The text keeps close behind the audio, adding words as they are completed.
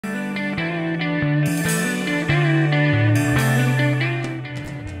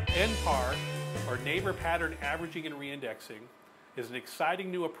Neighbor Pattern Averaging and Reindexing is an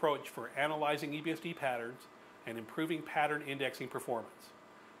exciting new approach for analyzing EBSD patterns and improving pattern indexing performance.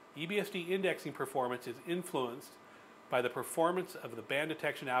 EBSD indexing performance is influenced by the performance of the band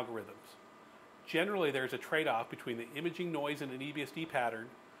detection algorithms. Generally, there is a trade-off between the imaging noise in an EBSD pattern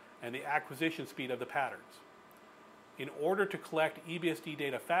and the acquisition speed of the patterns. In order to collect EBSD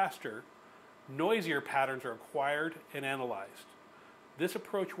data faster, noisier patterns are acquired and analyzed. This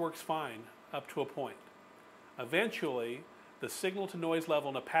approach works fine up to a point. Eventually, the signal-to-noise level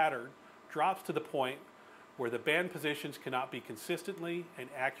in a pattern drops to the point where the band positions cannot be consistently and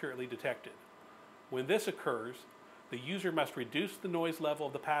accurately detected. When this occurs, the user must reduce the noise level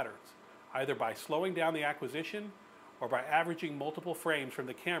of the patterns, either by slowing down the acquisition or by averaging multiple frames from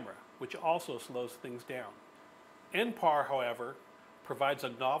the camera, which also slows things down. NPAR, however, provides a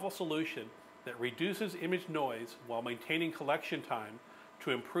novel solution that reduces image noise while maintaining collection time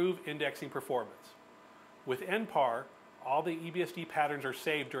to improve indexing performance. With NPAR, all the EBSD patterns are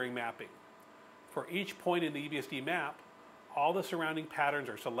saved during mapping. For each point in the EBSD map, all the surrounding patterns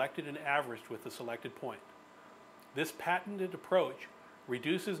are selected and averaged with the selected point. This patented approach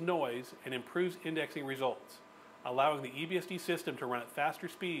reduces noise and improves indexing results, allowing the EBSD system to run at faster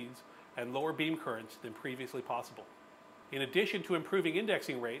speeds and lower beam currents than previously possible. In addition to improving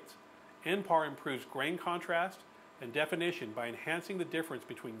indexing rates, NPAR improves grain contrast and definition by enhancing the difference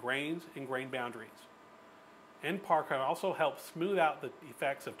between grains and grain boundaries. NPAR can also help smooth out the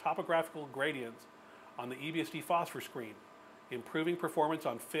effects of topographical gradients on the EBSD phosphor screen, improving performance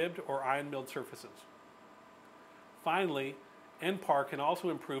on fibbed or ion milled surfaces. Finally, NPAR can also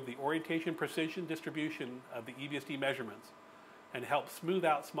improve the orientation precision distribution of the EBSD measurements and help smooth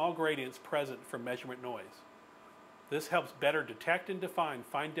out small gradients present from measurement noise. This helps better detect and define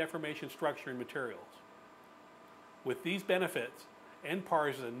fine deformation structure in materials. With these benefits,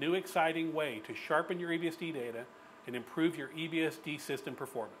 NPAR is a new exciting way to sharpen your EBSD data and improve your EBSD system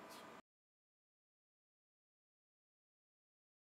performance.